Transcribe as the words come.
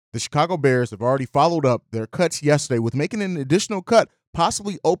the Chicago Bears have already followed up their cuts yesterday with making an additional cut,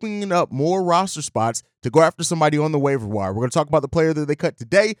 possibly opening up more roster spots to go after somebody on the waiver wire. We're going to talk about the player that they cut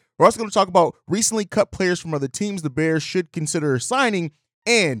today. We're also going to talk about recently cut players from other teams the Bears should consider signing,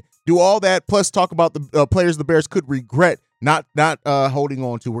 and do all that, plus talk about the players the Bears could regret not holding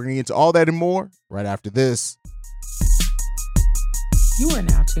on to. We're going to get into all that and more right after this. You are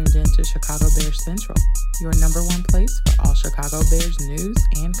now tuned in to Chicago Bears Central, your number one place for all Chicago Bears news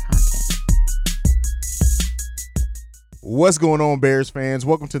and content. What's going on, Bears fans?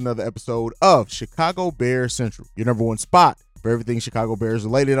 Welcome to another episode of Chicago Bears Central, your number one spot for everything Chicago Bears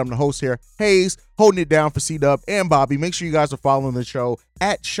related. I'm the host here, Hayes, holding it down for C-Dub and Bobby. Make sure you guys are following the show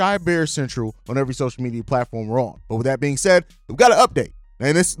at Chi Bears Central on every social media platform we're on. But with that being said, we've got an update.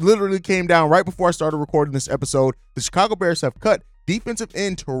 And this literally came down right before I started recording this episode. The Chicago Bears have cut defensive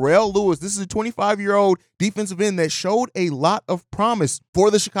end Terrel Lewis. This is a 25-year-old defensive end that showed a lot of promise for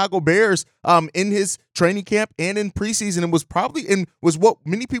the Chicago Bears in his training camp and in preseason, and was what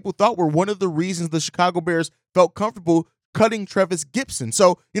many people thought were one of the reasons the Chicago Bears felt comfortable cutting Travis Gibson.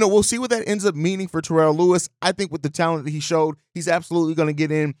 So, we'll see what that ends up meaning for Terrell Lewis. I think with the talent that he showed, he's absolutely going to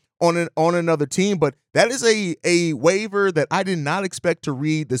get in on another team, but that is a waiver that I did not expect to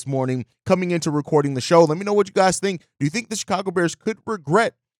read this morning coming into recording the show. Let me know what you guys think. Do you think the Chicago Bears could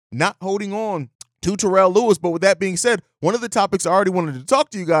regret not holding on to Terrell Lewis? But with that being said, one of the topics I already wanted to talk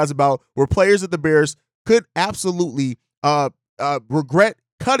to you guys about were players that the Bears could absolutely regret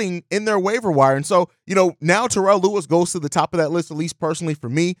cutting in their waiver wire. And so, now Terrell Lewis goes to the top of that list, at least personally for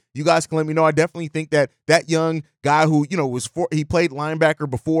me. You guys can let me know. I definitely think that young guy who, he played linebacker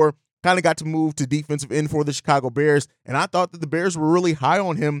before, kind of got to move to defensive end for the Chicago Bears. And I thought that the Bears were really high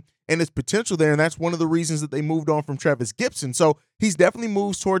on him and his potential there. And that's one of the reasons that they moved on from Travis Gibson. So he's definitely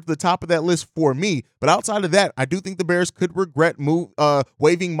moves towards the top of that list for me. But outside of that, I do think the Bears could regret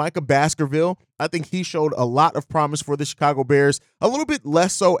waiving Micah Baskerville. I think he showed a lot of promise for the Chicago Bears. A little bit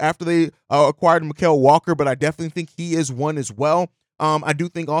less so after they acquired Mykal Walker, but I definitely think he is one as well. I do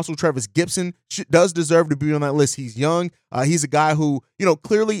think also Travis Gibson does deserve to be on that list. He's young. He's a guy who,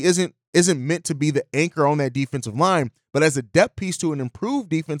 clearly isn't meant to be the anchor on that defensive line. But as a depth piece to an improved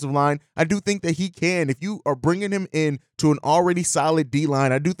defensive line, I do think that he can. If you are bringing him in to an already solid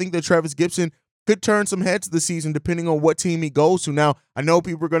D-line, I do think that Travis Gibson could turn some heads this season depending on what team he goes to. Now, I know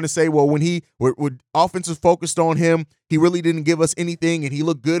people are going to say, well, when offense was focused on him, he really didn't give us anything, and he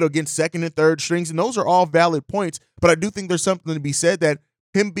looked good against second and third strings, and those are all valid points. But I do think there's something to be said that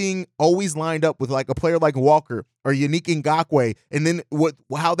him being always lined up with like a player like Walker or Yannick Ngakoue, and then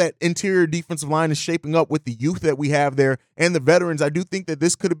how that interior defensive line is shaping up with the youth that we have there and the veterans, I do think that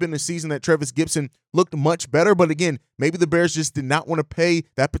this could have been a season that Travis Gibson looked much better. But again, maybe the Bears just did not want to pay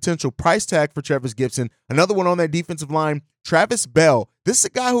that potential price tag for Travis Gibson. Another one on that defensive line, Travis Bell. This is a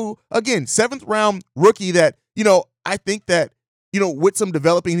guy who, again, 7th round rookie that, I think that, with some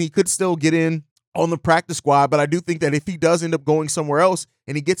developing, he could still get in on the practice squad. But I do think that if he does end up going somewhere else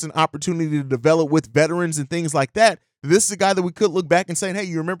and he gets an opportunity to develop with veterans and things like that, this is a guy that we could look back and say, hey,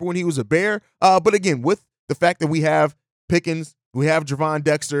 you remember when he was a Bear? But again, with the fact that we have Pickens, we have Javon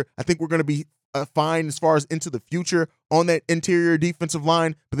Dexter, I think we're going to be fine as far as into the future on that interior defensive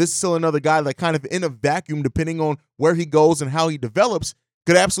line. But this is still another guy that kind of in a vacuum, depending on where he goes and how he develops,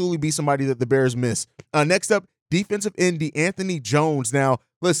 could absolutely be somebody that the Bears miss. Next up, defensive end DeAnthony Jones. Now,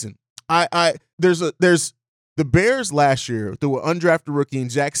 listen, there's the Bears last year through an undrafted rookie in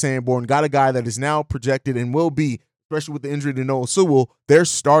Jack Sanborn got a guy that is now projected and will be, especially with the injury to Noah Sewell, their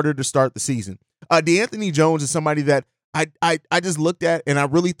starter to start the season. DeAnthony Jones is somebody that I just looked at and I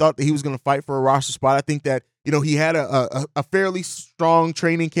really thought that he was going to fight for a roster spot. I think that he had a fairly strong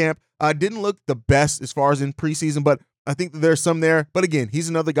training camp. Didn't look the best as far as in preseason, but I think that there's some there. But again, he's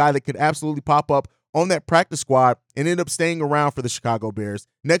another guy that could absolutely pop up on that practice squad and end up staying around for the Chicago Bears.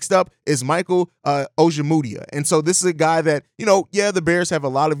 Next up is Michael Ojemudia. And so this is a guy that, the Bears have a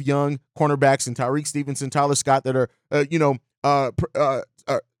lot of young cornerbacks and Tyreek Stevenson, Tyler Scott that are,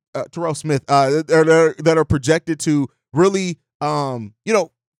 Terrell Smith that are projected to really,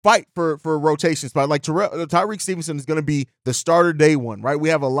 fight for rotation spot. Like Tyreek Stevenson is going to be the starter day one, right? We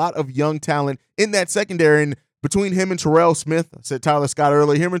have a lot of young talent in that secondary, and between him and Terrell Smith, I said Tyler Scott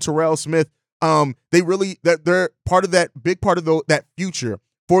earlier, him and Terrell Smith, they're part of that big part of that future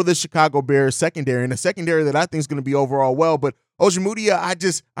for the Chicago Bears secondary, and a secondary that I think is going to be overall well. But Ojemudia,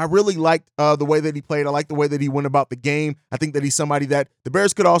 I really liked the way that he played. I like the way that he went about the game. I think that he's somebody that the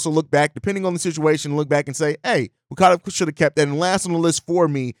Bears could also look back, depending on the situation, look back and say, hey, we kind of should have kept that. And last on the list for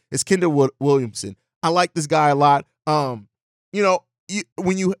me is Kendall Williamson. I like this guy a lot.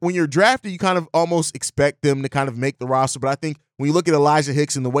 when you're drafted, you kind of almost expect them to kind of make the roster. But I think when you look at Elijah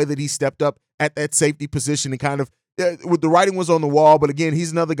Hicks and the way that he stepped up at that safety position and kind of with the writing was on the wall, but again,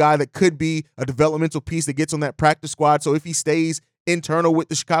 he's another guy that could be a developmental piece that gets on that practice squad. So if he stays internal with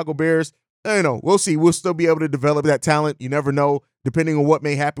the Chicago Bears, we'll see. We'll still be able to develop that talent. You never know, depending on what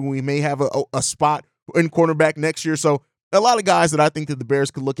may happen. We may have a spot in cornerback next year. So a lot of guys that I think that the Bears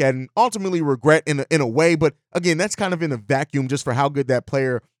could look at and ultimately regret in a way. But again, that's kind of in a vacuum just for how good that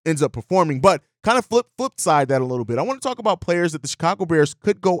player ends up performing. But kind of flip side that a little bit. I want to talk about players that the Chicago Bears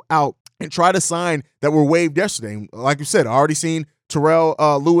could go out and try to sign that were waived yesterday. Like you said, I already seen Terrell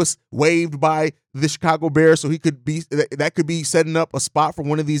Lewis waived by the Chicago Bears, so that could be setting up a spot for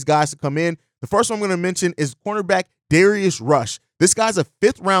one of these guys to come in. The first one I'm going to mention is cornerback Darius Rush. This guy's a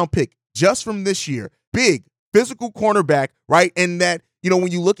 5th-round pick just from this year. Big, physical cornerback, right? And that,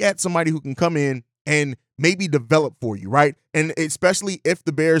 when you look at somebody who can come in and maybe develop for you, right? And especially if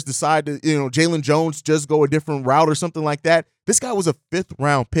the Bears decide to, Jalen Jones just go a different route or something like that. This guy was a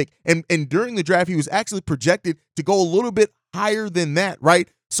 5th-round pick. And during the draft, he was actually projected to go a little bit higher than that, right?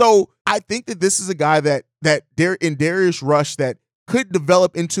 So I think that this is a guy that in Darius Rush that could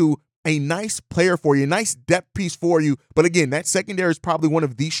develop into a nice player for you, a nice depth piece for you. But again, that secondary is probably one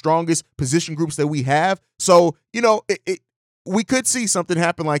of the strongest position groups that we have. So, we could see something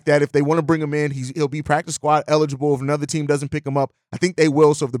happen like that if they want to bring him in. He'll be practice squad eligible if another team doesn't pick him up. I think they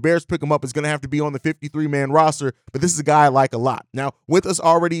will. So if the Bears pick him up, it's going to have to be on the 53-man roster. But this is a guy I like a lot. Now, with us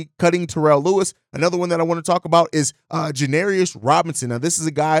already cutting Terrell Lewis, another one that I want to talk about is Janarius Robinson. Now, this is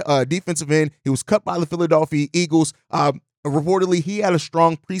a guy, defensive end. He was cut by the Philadelphia Eagles. Reportedly, he had a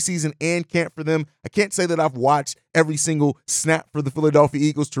strong preseason and camp for them. I can't say that I've watched every single snap for the Philadelphia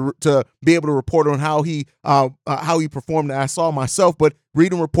Eagles to be able to report on how he performed. I saw myself, but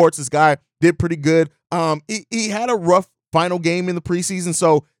reading reports, this guy did pretty good. He had a rough final game in the preseason,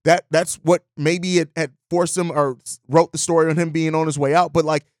 so that's what maybe it had forced him or wrote the story on him being on his way out. But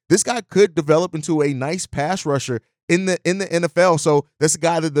like this guy could develop into a nice pass rusher in the NFL. So that's a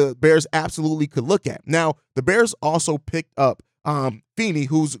guy that the Bears absolutely could look at. Now, the Bears also picked up Feeney,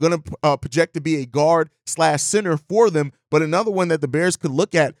 who's going to project to be a guard/center for them. But another one that the Bears could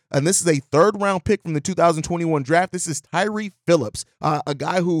look at, and this is a 3rd-round pick from the 2021 draft. This is Tyree Phillips, a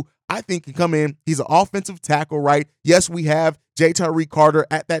guy who I think can come in. He's an offensive tackle, right? Yes, we have J. Tyree Carter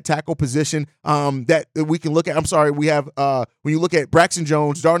at that tackle position that we can look at. I'm sorry, we have when you look at Braxton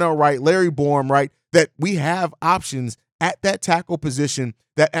Jones, Darnell Wright, Larry Borum, right? That we have options at that tackle position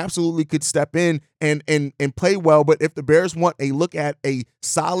that absolutely could step in and play well. But if the Bears want a look at a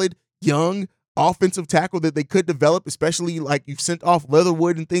solid, young offensive tackle that they could develop, especially like you've sent off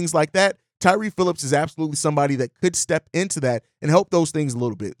Leatherwood and things like that, Tyree Phillips is absolutely somebody that could step into that and help those things a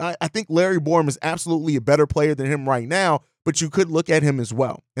little bit. I think Larry Borum is absolutely a better player than him right now, but you could look at him as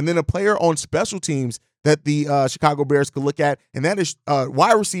well. And then a player on special teams that the Chicago Bears could look at, and that is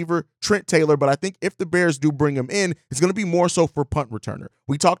wide receiver Trent Taylor. But I think if the Bears do bring him in, it's going to be more so for punt returner.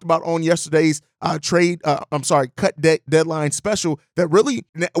 We talked about on yesterday's cut deadline special that really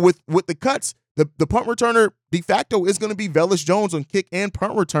with the cuts, the punt returner de facto is going to be Velus Jones on kick and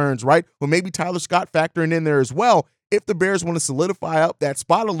punt returns, right? Or maybe Tyler Scott factoring in there as well. If the Bears want to solidify up that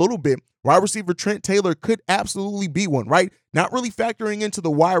spot a little bit, wide receiver Trent Taylor could absolutely be one, right? Not really factoring into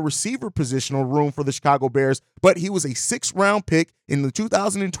the wide receiver positional room for the Chicago Bears, but he was a 6th-round pick in the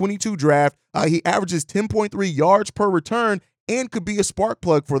 2022 draft. He averages 10.3 yards per return and could be a spark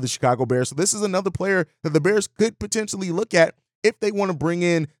plug for the Chicago Bears. So this is another player that the Bears could potentially look at if they want to bring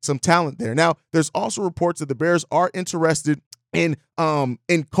in some talent there. Now, there's also reports that the Bears are interested in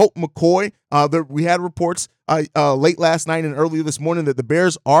Colt McCoy. We had reports late last night and earlier this morning that the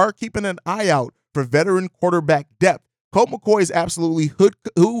Bears are keeping an eye out for veteran quarterback depth. Colt McCoy is absolutely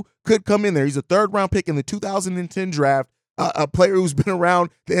who could come in there. He's a 3rd-round pick in the 2010 draft, a player who's been around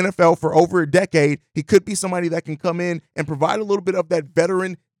the NFL for over a decade. He could be somebody that can come in and provide a little bit of that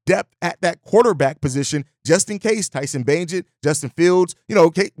veteran depth at that quarterback position, just in case Tyson Bagent, Justin Fields,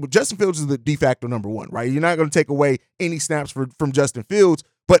 Justin Fields is the de facto number 1, right? You're not going to take away any snaps from Justin Fields,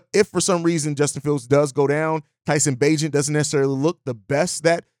 but if for some reason Justin Fields does go down, Tyson Bagent doesn't necessarily look the best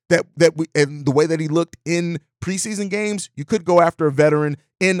and the way that he looked in preseason games, you could go after a veteran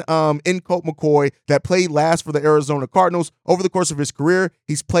in Colt McCoy that played last for the Arizona Cardinals. Over the course of his career,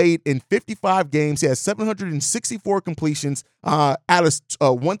 he's played in 55 games. He has 764 completions out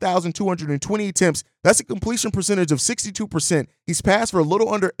of 1,220 attempts. That's a completion percentage of 62%. He's passed for a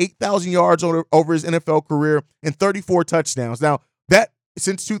little under 8,000 yards over his NFL career and 34 touchdowns. Now, that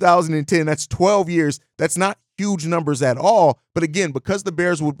since 2010, that's 12 years. That's not huge numbers at all. But again, because the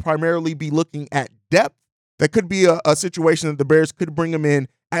Bears would primarily be looking at depth, that could be a situation that the Bears could bring him in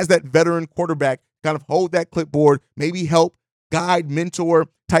as that veteran quarterback, kind of hold that clipboard, maybe help guide, mentor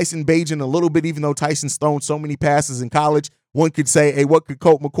Tyson Bagent a little bit, even though Tyson's thrown so many passes in college. One could say, hey, what could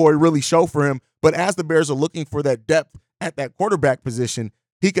Colt McCoy really show for him? But as the Bears are looking for that depth at that quarterback position,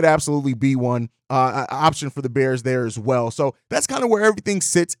 he could absolutely be one option for the Bears there as well. So that's kind of where everything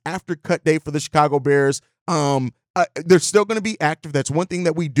sits after cut day for the Chicago Bears. They're still going to be active. That's one thing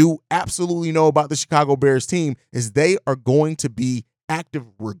that we do absolutely know about the Chicago Bears team is they are going to be active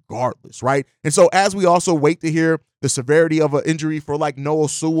regardless, right? And so as we also wait to hear the severity of an injury for like Noah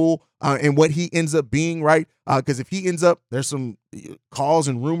Sewell and what he ends up being, right? Because if he ends up, there's some calls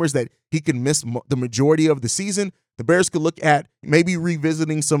and rumors that he can miss the majority of the season. The Bears could look at maybe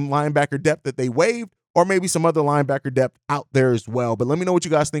revisiting some linebacker depth that they waived, or maybe some other linebacker depth out there as well. But let me know what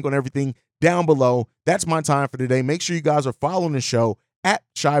you guys think on everything down below. That's my time for today. Make sure you guys are following the show at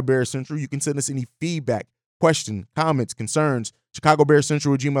Chi Bears Central. You can send us any feedback, question, comments, concerns,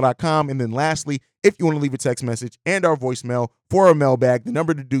 ChicagoBearsCentral@gmail.com. And then lastly, if you want to leave a text message and our voicemail for our mailbag, the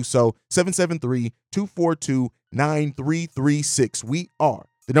number to do so, 773-242-9336. We are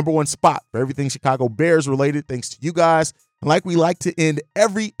the number one spot for everything Chicago Bears related, thanks to you guys. And like we like to end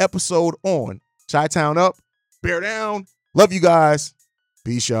every episode on, Chi-Town up, Bear down. Love you guys.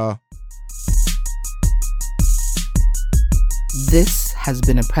 Peace, y'all. This has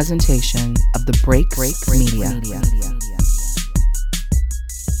been a presentation of the Break Media.